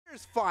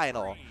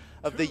Final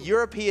of the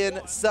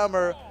European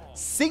Summer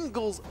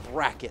Singles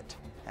Bracket.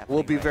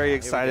 We'll be very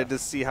excited to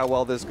see how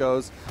well this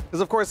goes.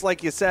 Because, of course,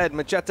 like you said,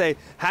 Macheeete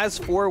has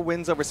 4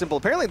 wins over Simple.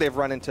 Apparently, they've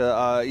run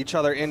into each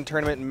other in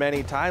tournament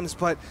many times.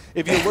 But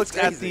if you looked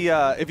at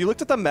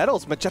the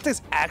medals,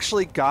 Macheete's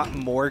actually got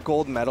more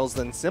gold medals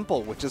than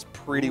Simple, which is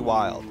pretty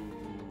wild.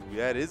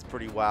 Yeah, it is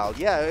pretty wild.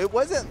 Yeah, it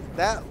wasn't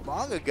that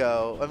long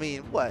ago. I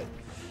mean, what?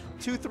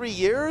 2-3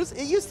 years?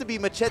 It used to be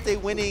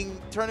Macheeete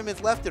winning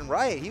tournaments left and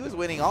right. He was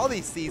winning all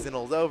these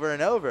seasonals over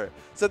and over.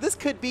 So this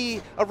could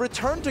be a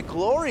return to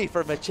glory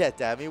for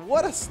Macheeete. I mean,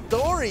 what a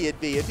story it'd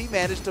be if he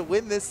managed to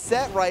win this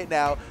set right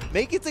now,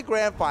 make it to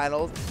Grand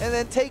Finals, and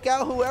then take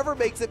out whoever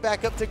makes it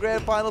back up to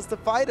Grand Finals to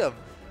fight him.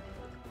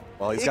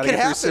 Well, he's got to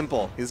get through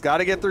Simple. He's got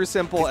to get through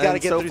Simple,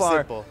 and so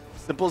far,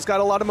 Simple's got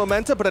a lot of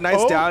momentum, but a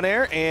nice down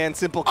air, and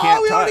Simple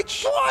can't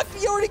touch.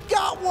 He already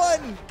got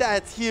one!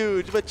 That's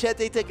huge.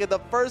 Macheeete taking the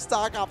first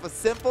stock off of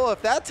Simple.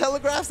 If that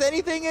telegraphs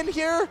anything in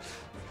here,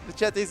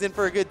 Macheete's in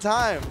for a good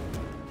time.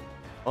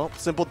 Well,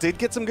 Simple did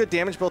get some good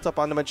damage built up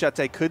onto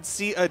Macheeete. Could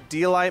see a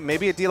D-Light,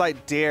 maybe a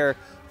D-Light dare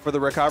for the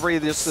recovery.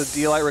 Just a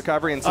D-Light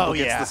recovery, and Simple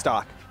gets the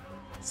stock.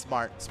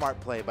 Smart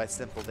play by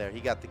Simple there.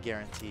 He got the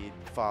guaranteed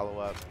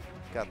follow-up.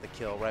 Got the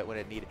kill right when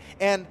it needed.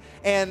 And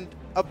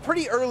a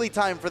pretty early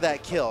time for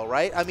that kill,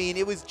 right? I mean,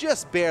 it was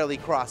just barely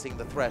crossing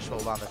the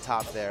threshold on the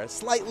top there.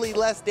 Slightly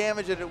less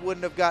damage and it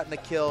wouldn't have gotten a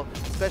kill,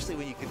 especially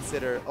when you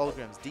consider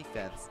Ulgrim's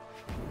defense.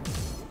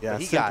 Yeah,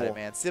 but he got it,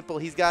 man. Simple,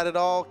 he's got it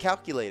all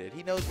calculated.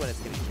 He knows when it's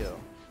going to kill.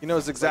 He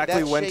knows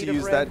exactly when to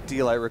use that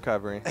D-Light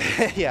recovery.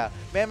 Yeah.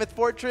 Mammoth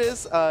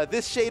Fortress,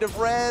 this shade of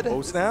red,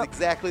 this is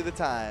exactly the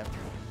time.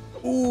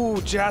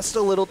 Ooh, just a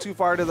little too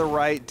far to the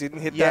right. Didn't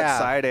hit that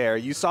side air.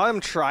 You saw him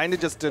trying to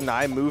just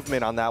deny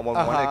movement on that one.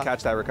 Wanted to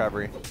catch that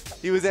recovery.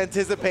 He was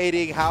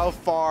anticipating how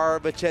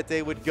far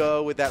Macheeete would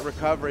go with that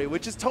recovery,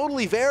 which is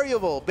totally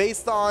variable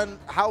based on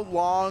how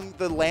long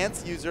the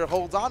Lance user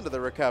holds on to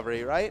the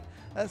recovery, right?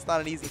 That's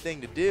not an easy thing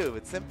to do.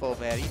 It's simple,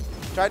 man. He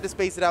tried to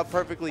space it out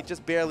perfectly,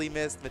 just barely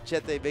missed.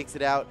 Macheeete makes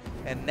it out,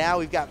 and now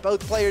we've got both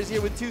players here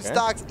with 2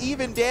 stocks.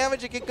 Even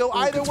damage, it can go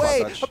either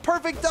way. A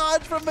perfect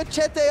dodge from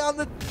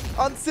Macheeete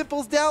on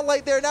Simple's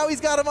downlight there. Now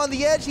he's got him on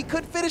the edge. He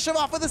could finish him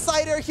off with a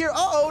side air here.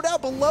 Uh-oh, now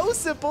below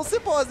Simple.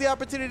 Simple has the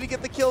opportunity to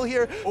get the kill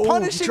here.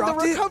 Punishing the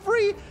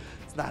recovery.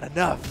 It's not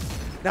enough.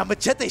 Now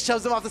Macheeete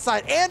shoves him off the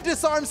side and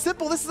disarms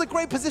Simple. This is a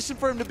great position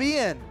for him to be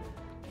in.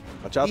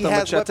 Watch out, though.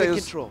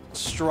 Macheeete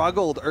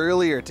struggled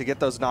earlier to get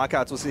those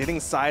knockouts. Was hitting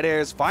side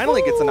airs.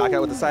 Finally gets a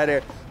knockout with the side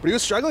air. But he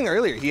was struggling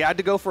earlier. He had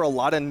to go for a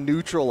lot of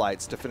neutral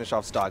lights to finish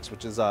off stocks,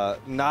 which is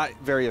not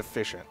very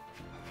efficient.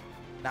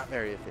 Not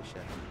very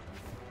efficient.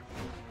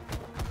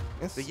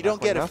 Yes, but you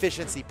don't get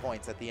efficiency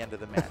points at the end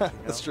of the match. You know?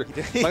 That's true.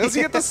 As long as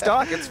you get the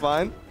stock, it's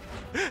fine.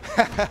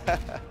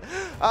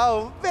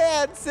 Oh,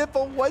 man.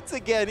 Simple once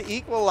again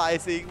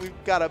equalizing.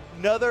 We've got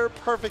another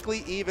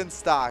perfectly even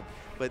stock.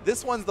 But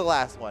this one's the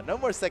last one. No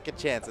more second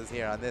chances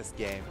here on this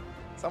game.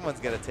 Someone's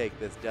going to take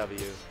this W.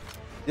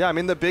 Yeah, I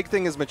mean, the big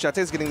thing is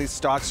Macheete's getting these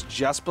stocks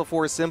just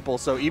before Simple.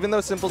 So even though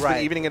Simple's been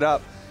evening it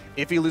up,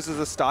 if he loses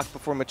a stock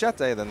before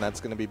Macheeete, then that's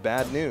going to be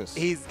bad news.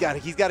 He's got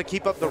to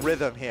keep up the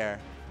rhythm here.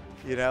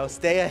 You know,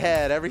 stay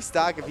ahead. Every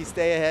stock, if you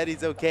stay ahead,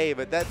 he's okay.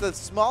 But that's a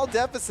small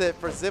deficit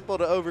for Simple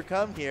to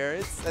overcome here.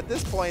 At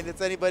this point, it's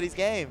anybody's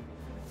game.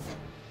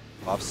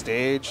 Off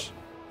stage.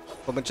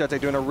 But Macheeete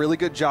doing a really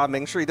good job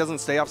making sure he doesn't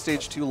stay off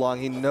stage too long.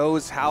 He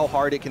knows how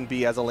hard it can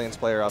be as a Lance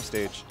player off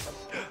stage.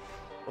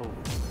 Oh,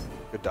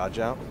 good dodge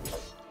out.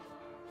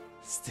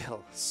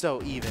 Still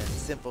so even.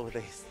 Simple with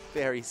a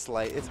very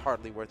slight, it's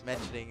hardly worth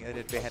mentioning, an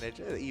advantage,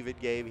 an even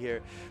game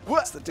here.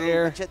 What's the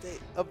dare? Macheeete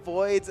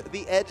avoids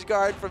the edge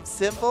guard from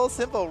Simple.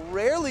 Simple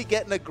rarely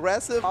getting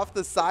aggressive off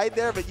the side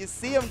there, but you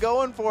see him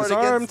going for it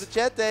against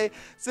Macheeete.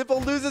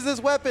 Simple loses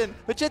his weapon.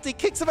 Macheeete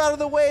kicks him out of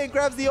the way and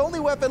grabs the only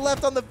weapon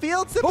left on the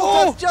field. Simple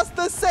does just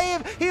the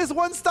same. He is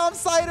one stomp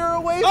cider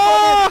away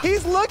from it.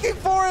 He's looking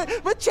for it.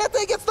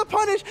 Macheeete gets the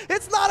punish.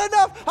 It's not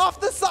enough. Off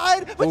the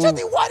side.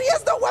 Macheeete won. He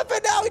has no weapon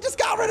now. He just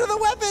got rid of the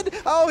weapon.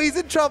 Oh, he's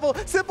in trouble.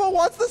 Simple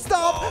wants the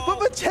stop, but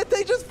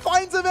Macheeete just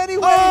finds him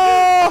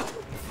anyway.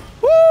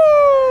 Woo!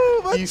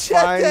 Macheeete! He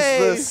finds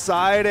the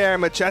side air.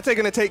 Macheeete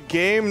going to take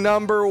game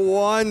number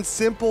 1.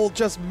 Simple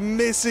just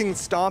missing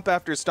stomp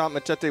after stomp.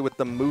 Macheeete with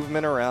the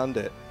movement around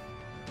it.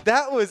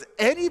 That was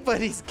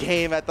anybody's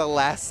game at the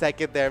last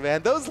second there,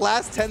 man. Those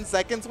last 10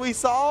 seconds we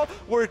saw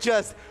were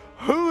just,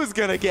 who's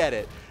going to get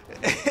it?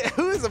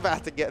 Who's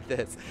about to get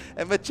this?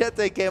 And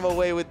Macheeete came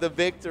away with the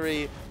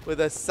victory with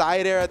a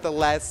side air at the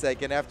last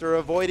second. After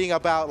avoiding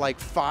about like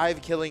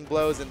 5 killing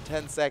blows in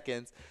 10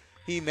 seconds,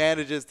 he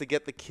manages to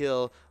get the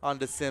kill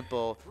onto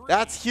Simple.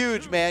 That's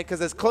huge, man, because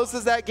as close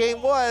as that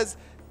game was,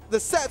 the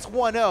set's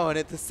 1-0,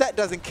 and the set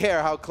doesn't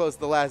care how close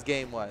the last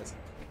game was.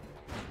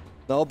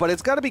 No, but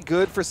it's got to be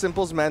good for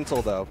Simple's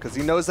mental, though, because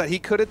he knows that he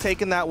could have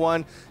taken that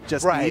one,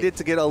 just needed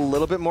to get a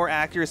little bit more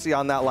accuracy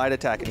on that light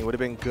attack, and he would have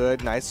been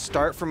good. Nice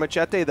start from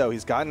Macheeete, though.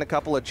 He's gotten a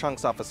couple of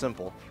chunks off of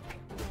Simple.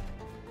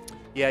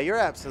 Yeah, you're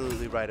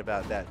absolutely right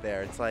about that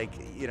there. It's like,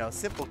 you know,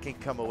 Simple can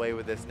come away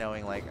with this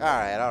knowing like, all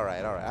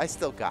right, I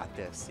still got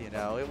this, you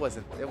know. It was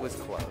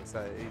close.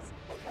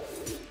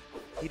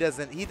 He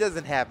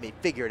doesn't have me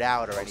figured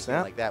out or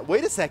anything like that.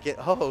 Wait a second.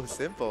 Oh,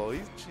 Simple.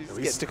 She's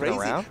getting crazy.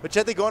 Around?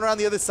 Macheeete going around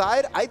the other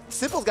side.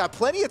 Simple's got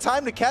plenty of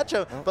time to catch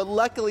him, but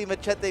luckily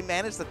Macheeete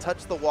managed to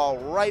touch the wall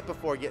right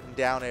before getting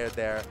down air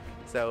there.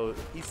 So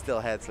he still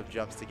had some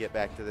jumps to get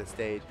back to the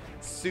stage.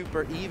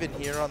 Super even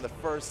here on the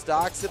first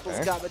stock. Simple's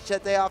got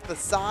Macheeete off the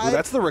side. Ooh,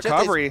 that's the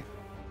recovery.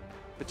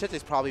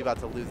 Macheete's probably about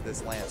to lose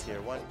this lance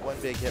here. One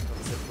big hit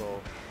from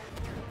Simple,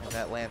 and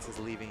that lance is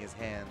leaving his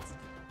hands.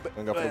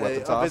 Go for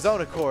the Of his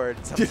own accord.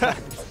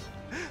 Sometimes.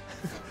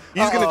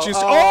 He's gonna choose.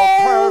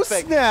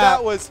 Perfect.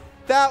 Snap.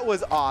 That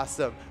was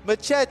awesome.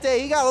 Macheeete,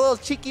 he got a little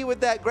cheeky with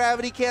that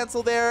gravity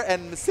cancel there,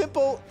 and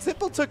Simple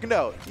took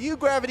note. You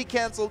gravity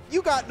canceled,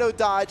 you got no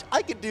dodge.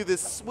 I could do this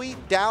sweet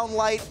down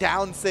light,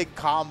 down sig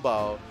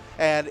combo.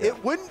 And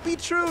it wouldn't be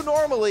true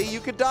normally.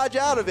 You could dodge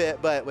out of it,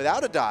 but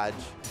without a dodge,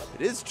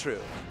 it is true.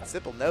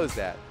 Simple knows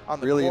that. On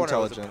the really corner,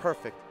 intelligent. It was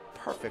a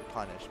perfect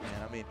punish,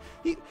 man. I mean,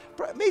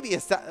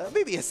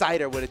 maybe a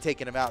cider would have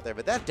taken him out there,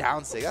 but that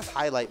down sig, that's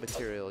highlight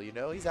material, you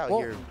know? He's out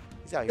here.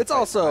 It's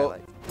also,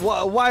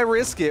 why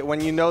risk it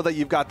when you know that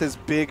you've got this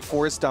big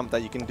force dump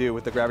that you can do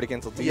with the gravity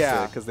cancel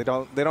D-sig, because they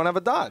don't have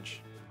a dodge.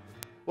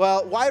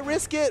 Well, why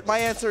risk it? My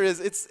answer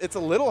is it's a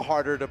little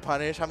harder to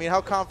punish. I mean,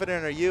 how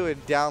confident are you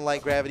in down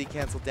light gravity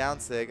cancel down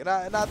sig?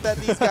 Not that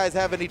these guys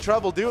have any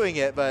trouble doing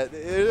it, but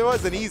it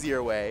was an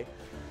easier way.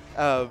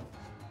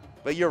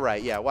 But you're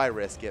right. Yeah, why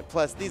risk it?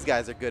 Plus, these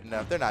guys are good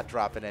enough. They're not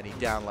dropping any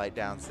down light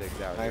down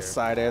sigs out here. Nice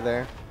side air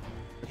there.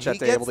 Macheeete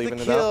gets the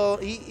kill.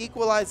 He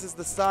equalizes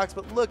the stocks,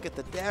 but look at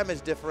the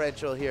damage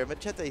differential here.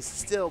 Macheete's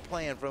still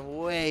playing from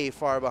way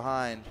far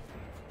behind.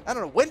 I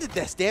don't know, when did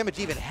this damage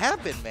even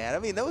happen, man? I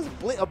mean, that was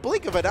a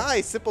blink of an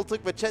eye. Simple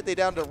took Macheeete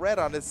down to red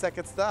on his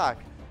second stock.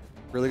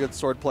 Really good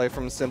sword play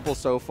from Simple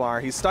so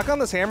far. He's stuck on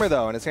this hammer,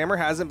 though, and his hammer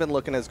hasn't been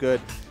looking as good.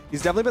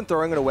 He's definitely been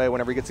throwing it away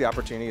whenever he gets the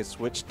opportunity to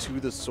switch to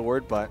the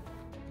sword, but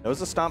knows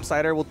the Stomp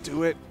Cider will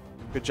do it.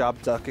 Good job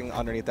ducking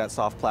underneath that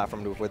soft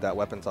platform to avoid that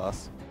weapon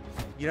toss.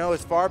 You know,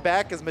 as far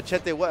back as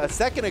Macheeete was, a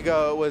second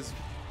ago, it was,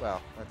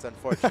 well, that's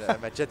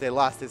unfortunate. Macheeete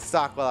lost his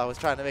stock while I was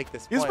trying to make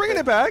this point. He was bringing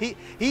it back.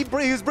 He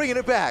was bringing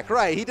it back,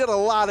 right. He did a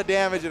lot of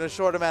damage in a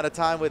short amount of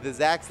time with his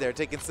axe there,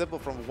 taking Simple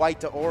from white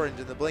to orange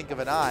in the blink of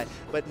an eye.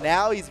 But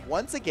now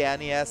once again,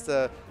 he has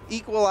to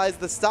equalize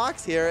the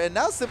stocks here, and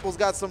now Simple's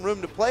got some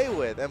room to play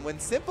with. And when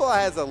Simple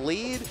has a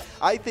lead,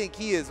 I think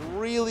he is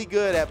really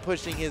good at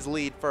pushing his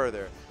lead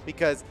further.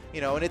 Because,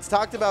 you know, and it's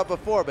talked about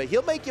before, but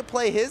he'll make you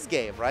play his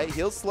game, right?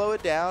 He'll slow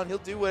it down. He'll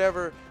do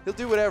whatever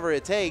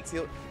it takes.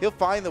 He'll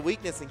find the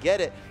weakness and get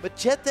it. But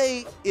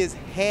Macheeete is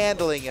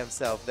handling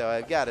himself, though,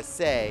 I've got to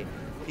say.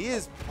 He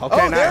is.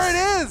 Okay, oh, nice. There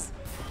it is.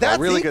 That's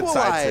really equalized.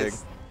 Good side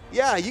sig.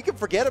 Yeah, you can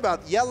forget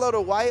about yellow to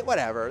white,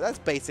 whatever. That's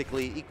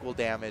basically equal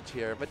damage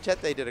here.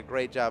 Macheeete did a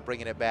great job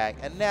bringing it back.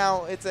 And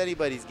now it's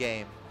anybody's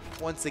game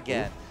once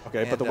again. Ooh.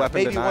 Okay, and, but the weapon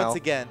maybe denial. Once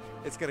again,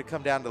 it's going to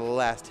come down to the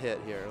last hit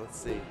here. Let's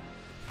see.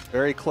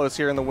 Very close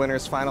here in the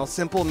winner's final.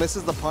 Simple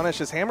misses the punish.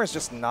 His hammer's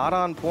just not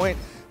on point.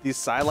 These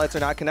side lights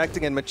are not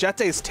connecting, and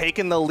Macheete's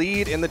taken the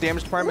lead in the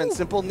damage department. Ooh.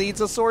 Simple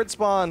needs a sword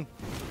spawn.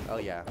 Oh,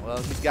 yeah. Well,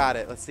 he's got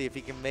it. Let's see if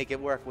he can make it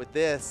work with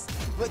this.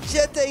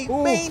 Macheeete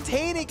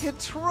maintaining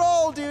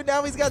control, dude.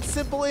 Now he's got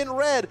Simple in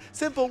red.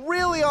 Simple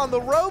really on the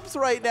ropes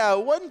right now.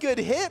 One good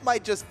hit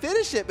might just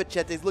finish it.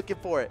 Macheete's looking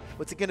for it.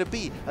 What's it going to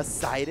be? A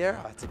side air?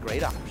 Oh, that's a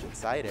great option.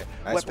 Side air.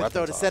 Nice weapon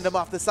throw to send him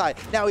off the side.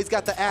 Now he's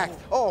got the axe.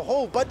 Oh, a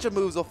whole bunch of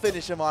moves will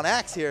finish him on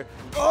axe here.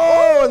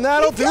 Oh, and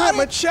that'll do it.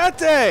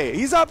 Macheeete.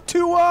 He's up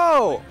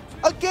 2-0.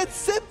 Against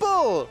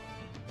Simple.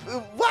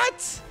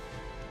 What?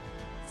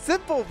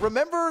 Simple,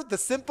 remember the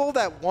Simple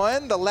that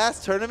won the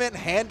last tournament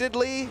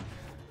handedly?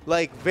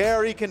 Like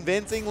very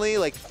convincingly,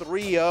 like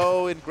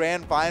 3-0 in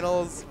grand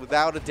finals.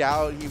 Without a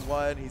doubt, he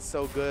won. He's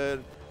so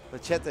good.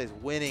 Macheete's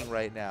winning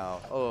right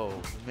now. Oh,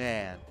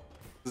 man.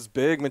 This is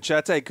big.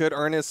 Macheeete could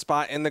earn his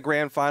spot in the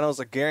grand finals,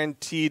 a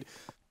guaranteed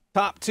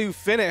top 2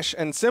 finish.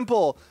 And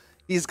Simple,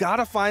 he's got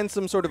to find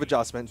some sort of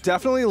adjustment.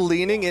 Definitely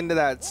leaning into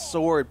that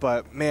sword,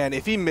 but man,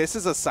 if he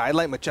misses a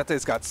sidelight,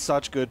 Macheete's got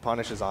such good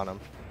punishes on him.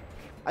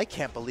 I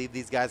can't believe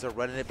these guys are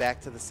running it back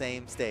to the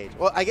same stage.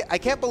 Well, I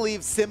can't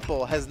believe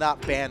Simple has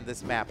not banned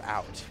this map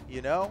out,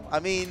 you know? I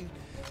mean,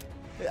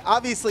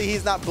 obviously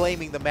he's not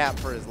blaming the map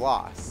for his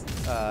loss.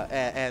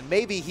 And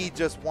maybe he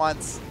just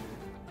wants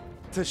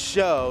to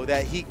show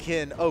that he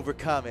can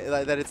overcome it,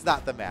 that it's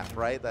not the map,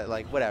 right? That,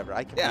 like, whatever,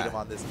 I can beat him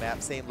on this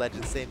map. Same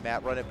legend, same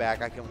map, run it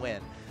back, I can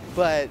win.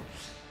 But,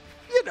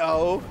 you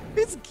know,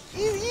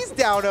 he's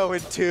down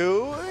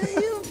 0-2.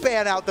 You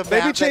ban out the map.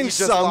 Maybe change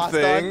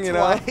something, you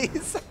know?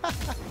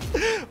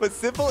 But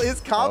Simple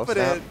is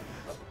confident.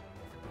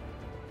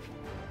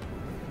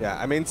 Yeah,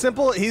 I mean,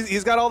 Simple,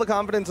 he's got all the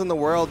confidence in the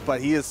world,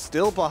 but he is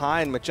still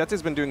behind.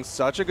 Macheete's been doing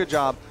such a good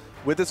job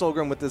with this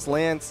Olgrim, with this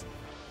Lance.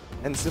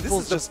 And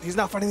Simple's just, he's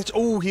not finding it.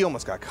 Oh, he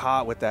almost got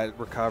caught with that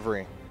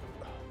recovery.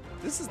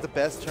 this is the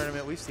best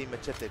tournament we've seen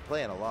Macheeete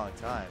play in a long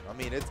time. I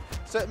mean,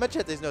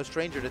 Macheete's no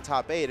stranger to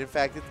top 8. In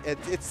fact,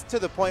 it's to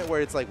the point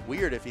where it's like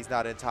weird if he's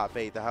not in top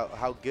 8,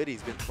 how good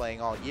he's been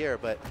playing all year.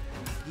 But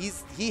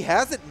he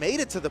hasn't made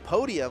it to the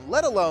podium,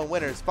 let alone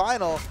winners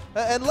final,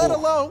 and let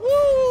alone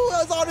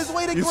is on his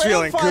way to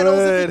grand finals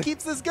if he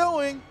keeps this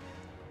going.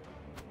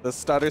 The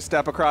stutter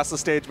step across the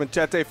stage.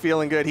 Macheeete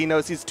feeling good. He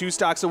knows he's 2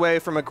 stocks away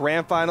from a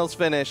grand finals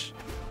finish.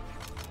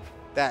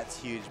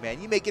 That's huge,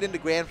 man. You make it into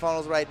grand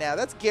finals right now.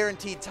 That's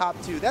guaranteed top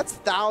 2. That's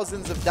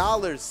thousands of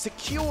dollars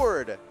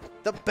secured.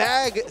 The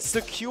bag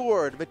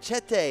secured.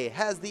 Macheeete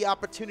has the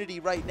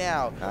opportunity right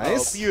now.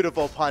 Nice. Oh,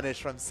 beautiful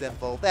punish from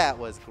Simple. That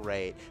was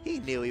great. He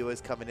knew he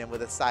was coming in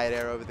with a side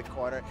air over the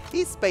corner.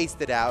 He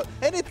spaced it out.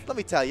 And let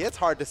me tell you, it's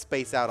hard to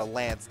space out a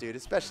lance, dude,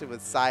 especially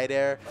with side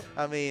air.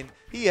 I mean,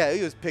 he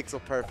was pixel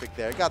perfect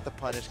there. Got the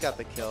punish, got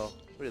the kill.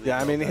 Really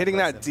yeah, I mean, hitting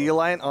that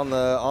D-line on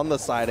the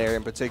side air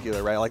in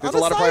particular, right? Like, there's a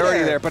lot of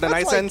priority there, but a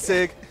nice end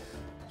sig.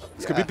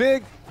 This could be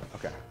big.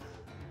 Okay.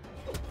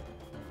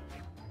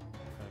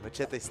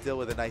 Macheeete still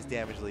with a nice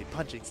damage lead,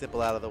 punching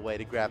Simple out of the way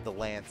to grab the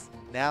lance.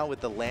 Now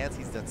with the lance,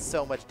 he's done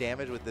so much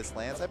damage with this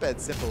lance. I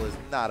bet Simple is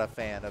not a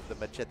fan of the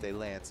Macheeete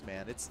lance,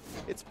 man. It's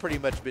pretty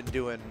much been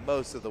doing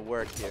most of the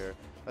work here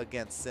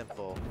against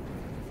Simple.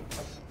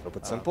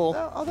 But Simple.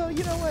 No, although,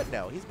 you know what?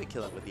 No, he's been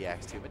killing with the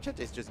axe too.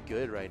 Macheete's just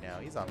good right now.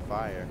 He's on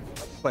fire.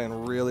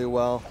 Playing really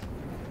well.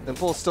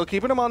 Simple still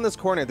keeping him on this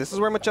corner. This is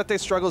where Macheeete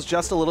struggles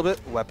just a little bit.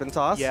 Weapon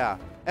toss. Yeah,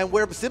 and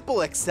where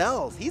Simple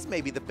excels. He's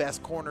maybe the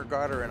best corner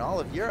guarder in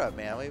all of Europe,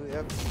 man.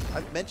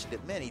 I've mentioned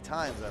it many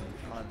times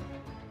on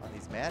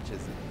these matches.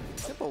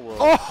 Simple will.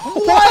 Oh,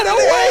 what a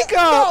wake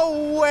up!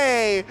 No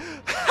way!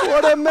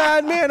 What a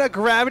madman! A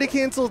gravity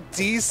cancel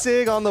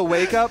D-sig on the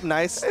wake up.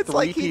 Nice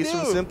 3-piece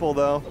from Simple,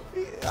 though.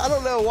 I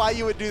don't know why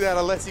you would do that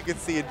unless you can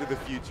see into the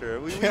future.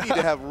 We need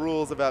to have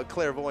rules about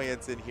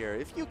clairvoyance in here.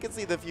 If you can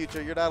see the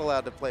future, you're not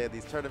allowed to play in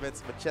these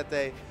tournaments.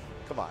 Macheeete,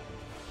 come on.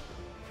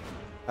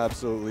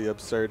 Absolutely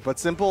absurd. But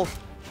Simple,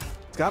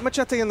 it's got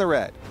Macheeete in the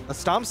red. A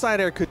stomp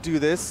side air could do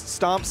this.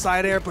 Stomp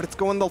side air, but it's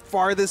going the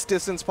farthest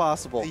distance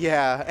possible.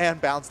 Yeah, and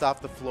bounced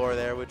off the floor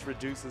there, which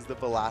reduces the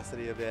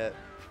velocity a bit.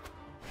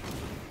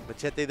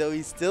 Macheeete, though,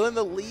 he's still in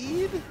the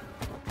lead.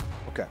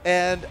 Okay.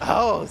 And,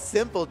 oh,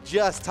 Simple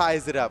just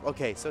ties it up.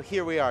 Okay, so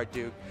here we are,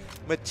 Duke.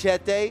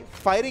 Macheeete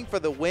fighting for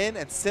the win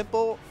and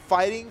Simple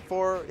fighting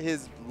for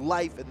his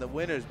life in the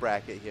winner's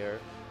bracket here.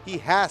 He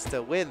has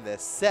to win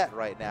this set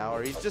right now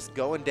or he's just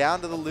going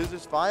down to the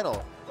loser's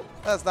final.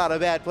 That's not a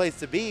bad place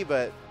to be,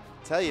 but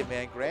I tell you,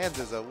 man, Grands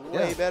is a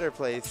way better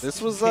place.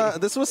 This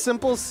was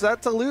Simple's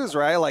set to lose,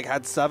 right? Like,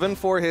 had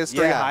 7-4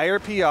 history, higher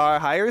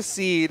PR, higher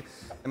seed.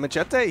 And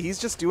Macheeete, he's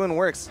just doing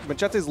works.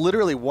 Macheete's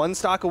literally 1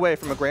 stock away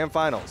from a grand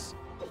finals.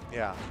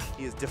 Yeah,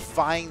 he is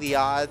defying the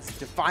odds,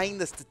 defying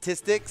the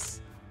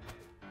statistics.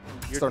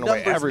 Your throwing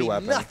away every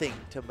weapon. Nothing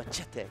to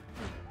Macheeete.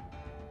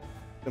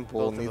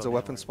 Simple needs a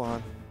weapon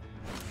spawn.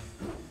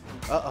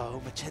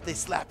 Uh-oh, Macheeete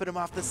slapping him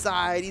off the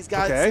side. He's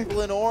got Simple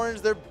and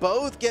Orange. They're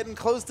both getting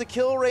close to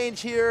kill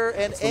range here,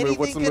 and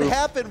anything could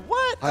happen.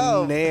 What?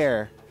 A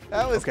nair.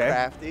 That was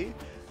crafty.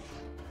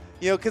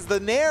 You know, because the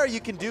nair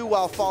you can do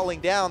while falling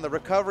down. The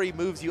recovery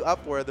moves you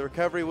upward. The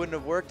recovery wouldn't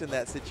have worked in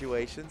that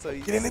situation. So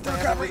you get into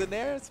recovery with the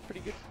nair. It's a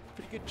pretty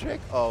good trick.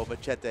 Oh,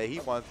 Macheeete,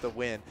 he wants the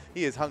win.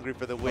 He is hungry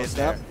for the win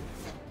there.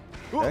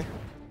 Okay,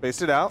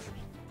 based it out.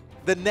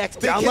 The next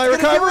big down light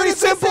recovery.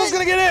 Simple's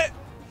gonna get it.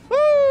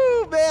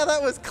 Woo, man,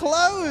 that was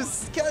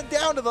close. Getting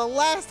down to the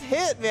last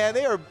hit, man.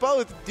 They are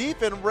both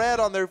deep in red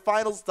on their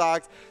final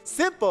stocks.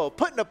 Simple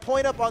putting a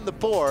point up on the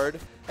board.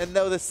 And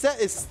though the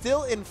set is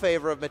still in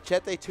favor of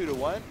Macheeete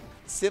 2-1,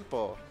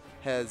 Simple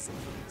has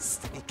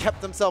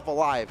kept himself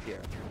alive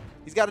here.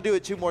 He's got to do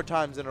it 2 more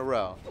times in a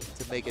row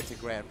to make it to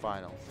grand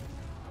finals.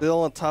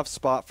 Still a tough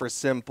spot for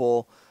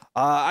Simple.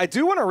 I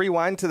do want to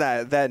rewind to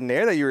that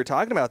nair that you were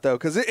talking about, though,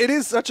 because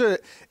it's such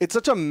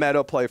a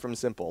meta play from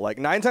Simple. Like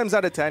 9 times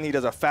out of 10, he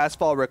does a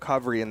fastball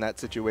recovery in that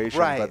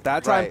situation. Right, but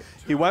that time,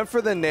 he went for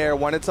the nair,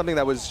 wanted something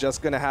that was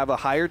just going to have a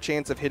higher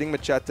chance of hitting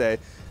Macheeete,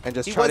 and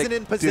just try to He wasn't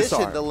in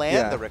position to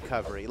land the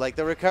recovery. Like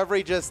the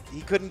recovery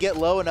he couldn't get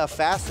low enough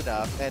fast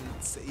enough, and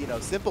you know,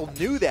 Simple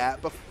knew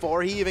that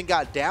before he even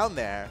got down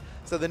there.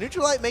 So the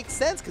neutral light makes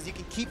sense because you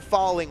can keep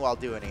falling while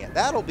doing it.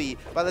 That'll be,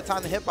 by the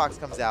time the hitbox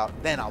comes out,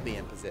 then I'll be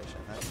in position.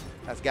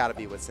 That's got to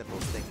be what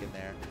Simple's thinking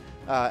there.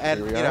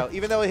 And, you know,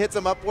 even though it hits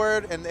him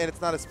upward and it's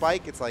not a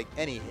spike, it's like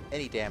any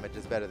damage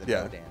is better than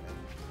no damage.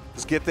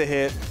 Just get the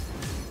hit,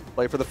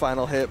 play for the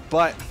final hit.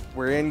 But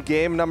we're in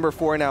game number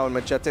 4 now, and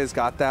Macheete's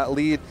got that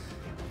lead.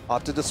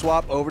 Opted to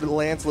swap over to the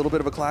Lance, a little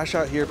bit of a clash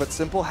out here, but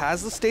Simple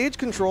has the stage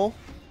control.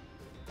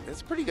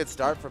 It's a pretty good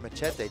start for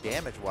Macheeete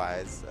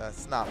damage-wise.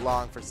 It's not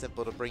long for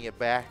Simple to bring it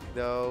back,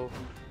 though.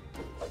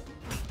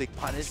 Big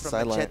punish from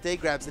Macheeete,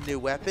 grabs a new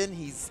weapon.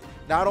 He's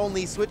not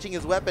only switching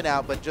his weapon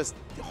out, but just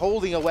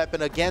holding a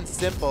weapon against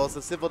Simple, so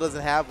Simple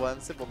doesn't have one.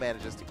 Simple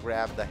manages to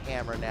grab the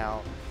hammer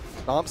now.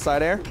 Stomp,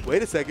 side air.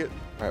 Wait a second.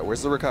 All right,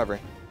 where's the recovery?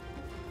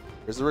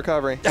 Where's the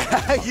recovery?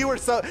 He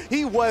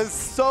was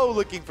so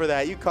looking for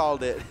that. You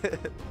called it.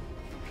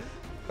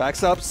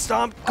 Backs up,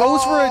 stomp,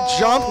 goes for a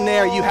jump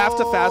nair. You have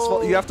to fast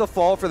fall, you have to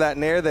fall for that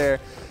nair there.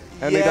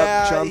 Ended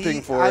up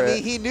jumping for it. I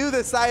mean, he knew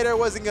the cider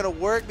wasn't going to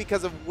work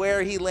because of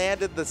where he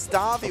landed the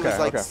stomp. He was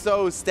like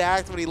so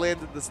stacked when he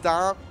landed the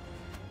stomp.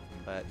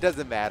 But it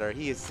doesn't matter.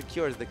 He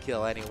secures the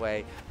kill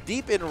anyway.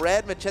 Deep in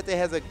red, Macheeete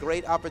has a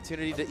great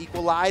opportunity to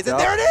equalize. And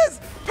there it is!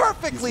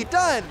 Perfectly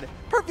done!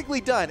 Perfectly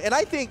done. And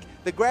I think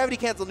the gravity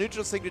cancel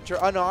neutral signature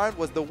unarmed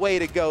was the way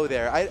to go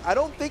there. I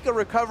don't think a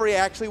recovery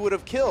actually would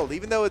have killed,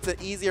 even though it's an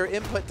easier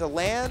input to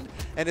land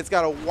and it's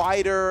got a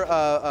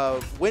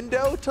wider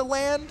window to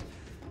land.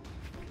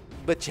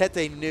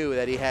 Macheeete knew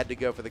that he had to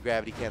go for the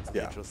gravity cancel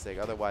neutral sig,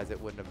 otherwise it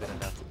wouldn't have been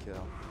enough to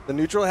kill. The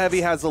neutral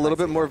heavy has a little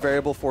bit more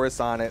variable force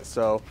on it,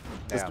 so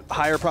there's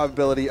higher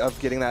probability of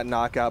getting that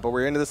knockout. But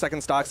we're into the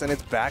second stocks, and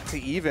it's back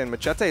to even.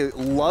 Macheeete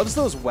loves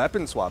those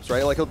weapon swaps,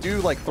 right? Like, he'll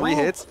do like 3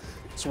 hits,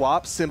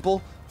 swap,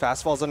 simple,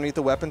 fast falls underneath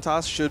the weapon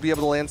toss, should be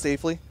able to land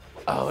safely.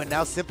 Oh, and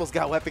now Simple's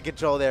got weapon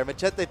control there.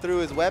 Macheeete threw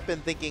his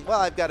weapon thinking,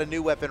 well, I've got a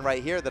new weapon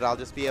right here that I'll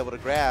just be able to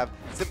grab.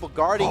 Simple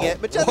guarding it.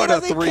 Macheeete what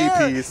a doesn't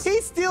care. piece. He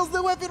steals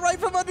the weapon right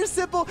from under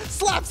Simple,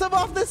 slaps him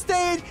off the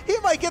stage. He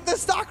might get the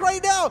stock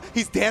right now.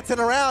 He's dancing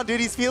around, dude.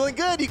 He's feeling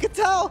good. You can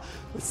tell.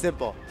 But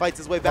Simple fights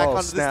his way back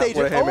onto the stage.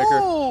 What a haymaker.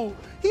 Oh,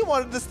 he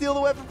wanted to steal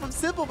the weapon from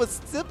Simple, but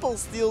Simple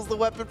steals the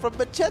weapon from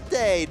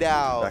Macheeete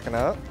now. Backing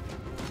up.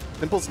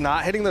 Simple's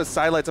not hitting those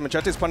side lights, and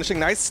Macheete's punishing.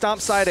 Nice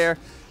stomp side air.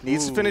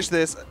 Needs to finish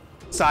this.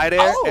 Side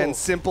air, and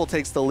Simple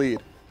takes the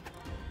lead.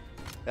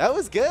 That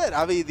was good.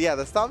 I mean, yeah,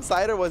 the stomp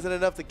cider wasn't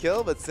enough to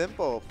kill, but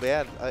Simple,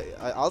 man,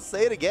 I'll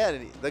say it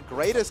again. The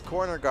greatest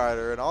corner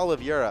guarder in all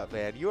of Europe,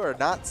 man. You are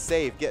not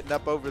safe getting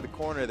up over the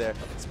corner there,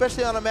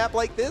 especially on a map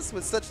like this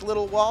with such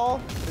little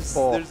wall.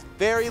 There's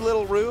very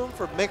little room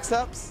for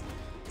mix-ups.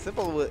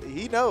 Simple,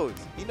 he knows.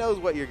 He knows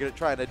what you're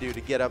trying to do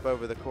to get up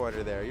over the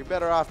corner there. You're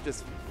better off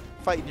just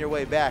fighting your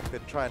way back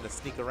than trying to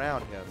sneak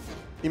around him.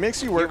 He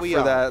makes you work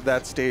for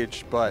that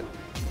stage, but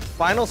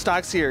final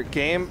stocks here,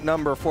 game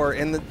number 4,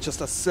 in just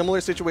a similar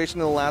situation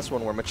to the last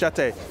one, where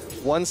Macheeete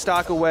 1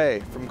 stock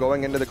away from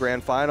going into the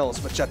grand finals.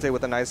 Macheeete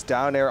with a nice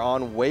down air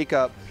on wake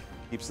up,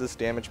 keeps this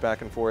damage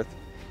back and forth.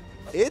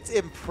 It's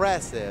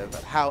impressive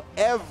how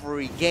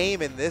every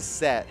game in this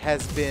set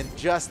has been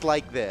just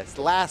like this.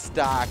 Last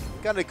stock,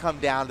 gonna come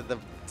down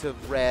to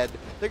red.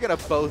 They're gonna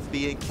both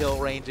be in kill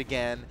range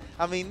again.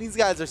 I mean, these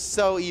guys are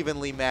so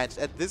evenly matched.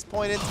 At this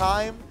point in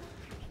time,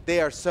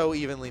 they are so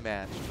evenly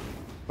matched.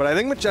 But I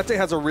think Macheeete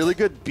has a really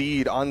good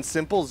bead on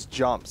Simple's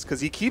jumps,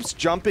 because he keeps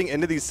jumping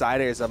into these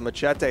side airs of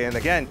Macheeete. And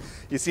again,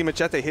 you see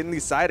Macheeete hitting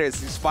these side airs.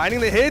 He's finding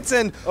the hits,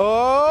 and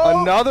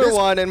another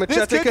one, and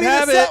Macheeete can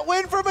have it. This could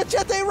be the set win for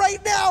Macheeete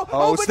right now.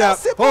 Oh, but snap. now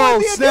Simple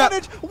has the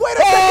advantage. Wait a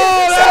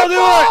second. That'll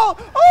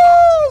do it.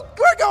 Oh,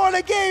 we're going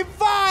to game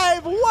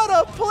 5.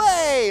 What a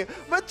play.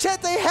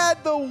 Macheeete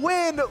had the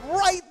win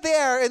right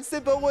there, and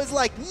Simple was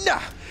like,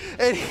 nah.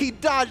 And he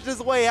dodged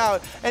his way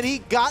out, and he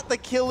got the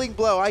killing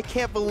blow. I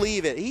can't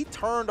believe it. He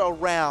turned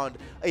around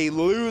a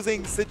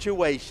losing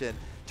situation,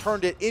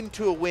 turned it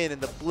into a win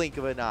in the blink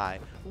of an eye.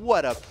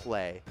 What a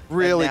play.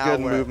 Really good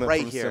movement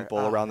from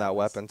Simple around that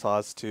weapon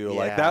toss, too.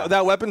 Like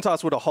that weapon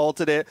toss would have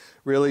halted it,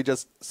 really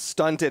just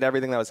stunted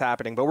everything that was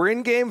happening. But we're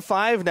in game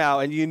 5 now,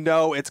 and you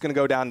know it's going to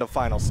go down to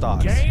final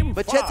stocks.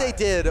 Macheeete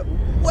did,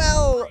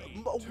 well,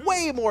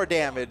 way more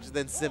damage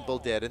than Simple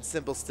did, and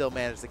Simple still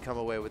managed to come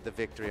away with the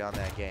victory on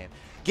that game.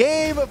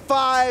 Game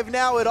 5,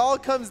 now it all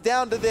comes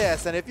down to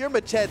this, and if you're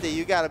Macheeete,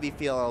 you got to be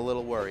feeling a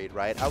little worried,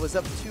 right? I was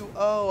up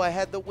 2-0, I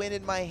had the win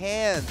in my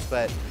hands,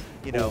 but,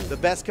 you know, the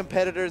best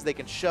competitors, they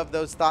can shove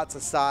those thoughts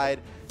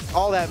aside.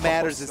 All that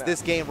matters is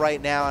this game right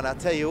now, and I'll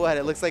tell you what,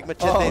 it looks like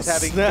Macheete's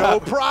having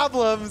no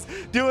problems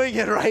doing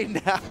it right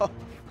now.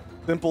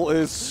 Simple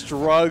is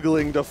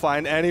struggling to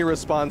find any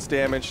response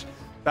damage.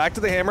 Back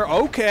to the hammer.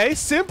 Okay,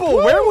 Simple.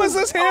 Woo! Where was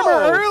this hammer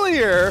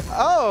earlier?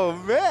 Oh,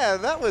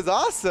 man, that was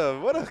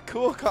awesome. What a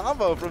cool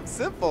combo from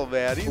Simple,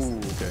 man.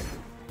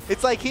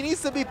 It's like he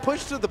needs to be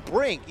pushed to the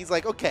brink. He's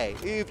like, okay,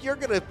 if you're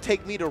going to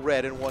take me to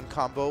red in one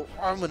combo,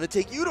 I'm going to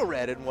take you to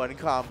red in one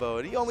combo.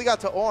 And he only got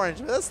to orange,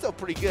 but that's still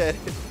pretty good.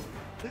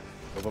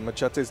 But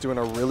Macheete's doing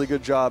a really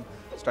good job.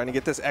 He's trying to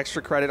get this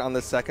extra credit on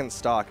the second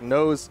stock.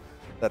 Knows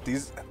that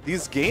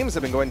these games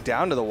have been going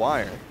down to the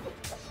wire.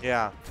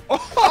 Yeah.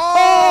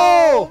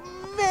 Oh!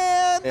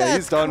 Man,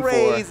 that's done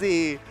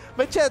crazy.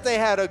 Macheeete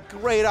had a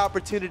great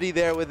opportunity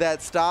there with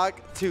that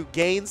stock to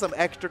gain some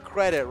extra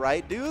credit,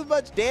 right? Do as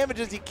much damage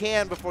as you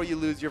can before you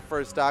lose your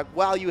first stock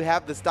while you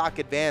have the stock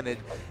advantage.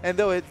 And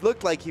though it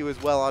looked like he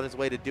was well on his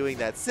way to doing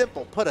that,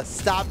 Simple put a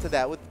stop to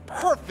that with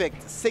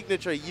perfect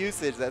signature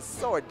usage. That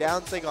sword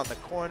down thing on the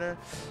corner.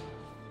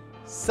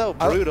 So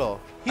brutal.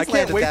 I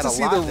can't wait to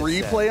see the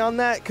replay on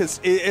that, because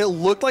it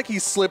looked like he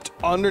slipped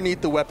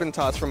underneath the weapon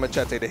toss from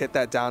Macheeete to hit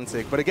that down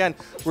sig. But again,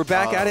 we're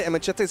back at it, and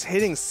Macheete's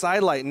hitting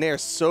sidelight nair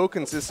so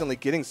consistently,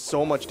 getting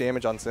so much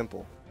damage on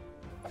Simple.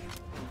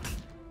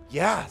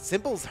 Yeah,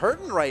 Simple's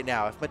hurting right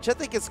now. If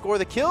Macheeete can score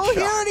the kill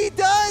here, and he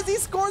does! He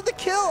scored the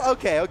kill!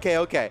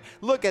 Okay.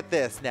 Look at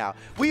this now.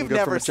 We've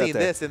never seen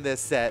this in this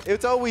set.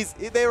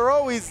 They were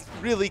always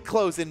really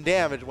close in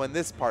damage when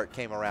this part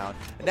came around.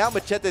 And now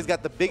Macheete's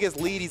got the biggest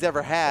lead he's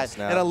ever had.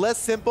 And unless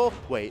Simple,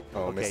 wait,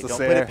 okay, don't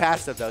put it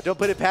past him though. Don't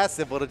put it past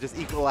Simple to just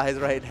equalize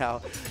right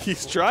now.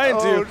 He's trying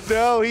to. Oh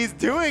no, he's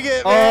doing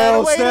it, man.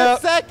 Oh, wait a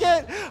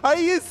second. Are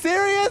you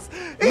serious?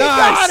 He nice.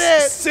 got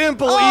it!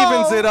 Simple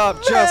evens it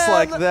up just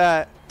like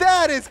that.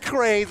 That is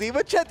crazy.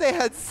 Macheeete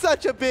had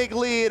such a big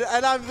lead,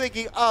 and I'm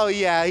thinking, oh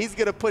yeah, he's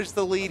going to push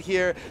the lead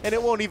here, and it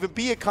won't even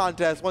be a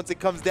contest once it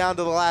comes down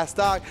to the last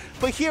stock.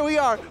 But here we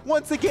are,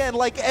 once again,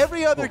 like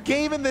every other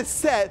game in this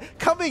set,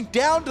 coming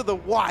down to the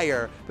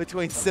wire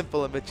between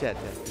Simple and Macheeete.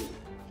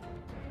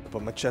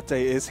 But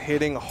Macheeete is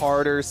hitting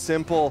harder.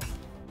 Simple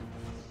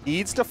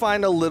needs to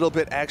find a little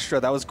bit extra.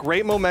 That was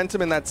great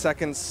momentum in that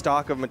second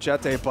stock of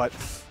Macheeete, but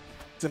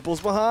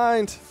Simple's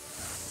behind.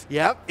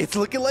 Yep, it's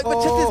looking like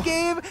Macheete's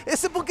game.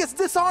 Simple gets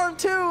disarmed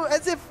too,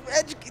 as if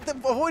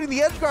avoiding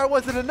the edge guard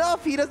wasn't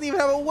enough. He doesn't even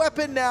have a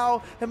weapon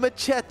now, and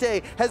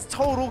Macheeete has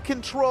total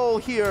control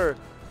here.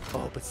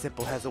 Oh, but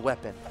Simple has a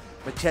weapon.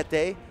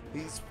 Macheeete,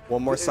 he's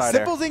one more side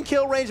air. Simple's in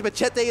kill range,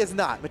 Macheeete is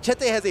not.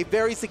 Macheeete has a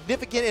very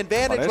significant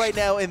advantage right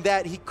now in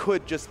that he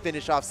could just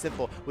finish off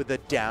Simple with a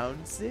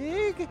down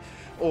sig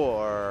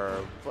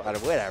or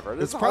whatever.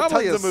 There's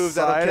probably tons of moves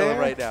that'll kill him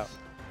right now.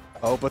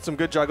 Oh, but some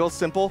good juggles.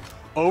 Simple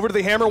over to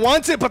the hammer,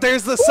 wants it, but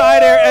there's the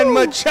side air, and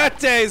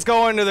Macheete's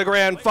going to the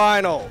grand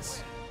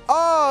finals.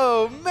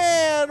 Oh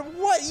man,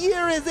 what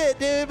year is it,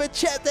 dude?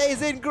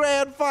 Macheete's in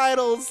grand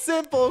finals.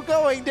 Simple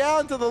going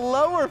down to the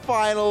lower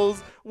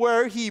finals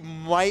where he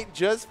might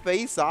just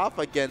face off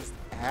against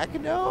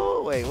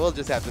Akno. Wait, we'll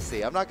just have to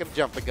see. I'm not going to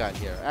jump the gun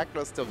here.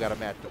 Akno's still got a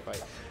match to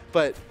fight.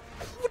 But,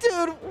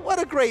 dude,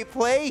 what a great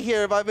play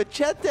here by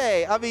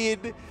Macheeete. I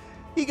mean,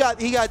 he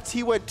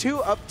went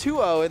up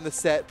 2-0 in the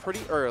set pretty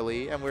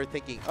early, and we were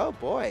thinking, oh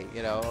boy,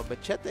 you know,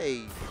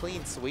 Macheeete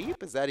clean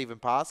sweep? Is that even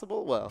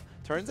possible? Well,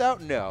 turns out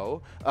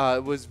no.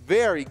 It was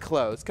very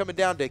close, coming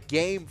down to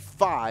game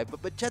 5,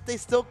 but Macheeete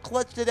still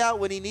clutched it out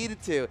when he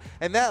needed to,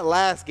 and that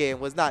last game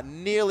was not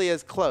nearly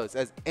as close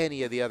as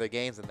any of the other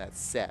games in that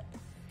set.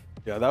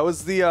 Yeah, that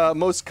was the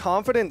most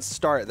confident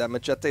start that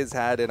Macheete's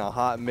had in a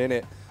hot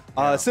minute.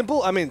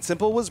 Simple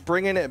was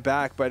bringing it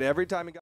back, but every time he got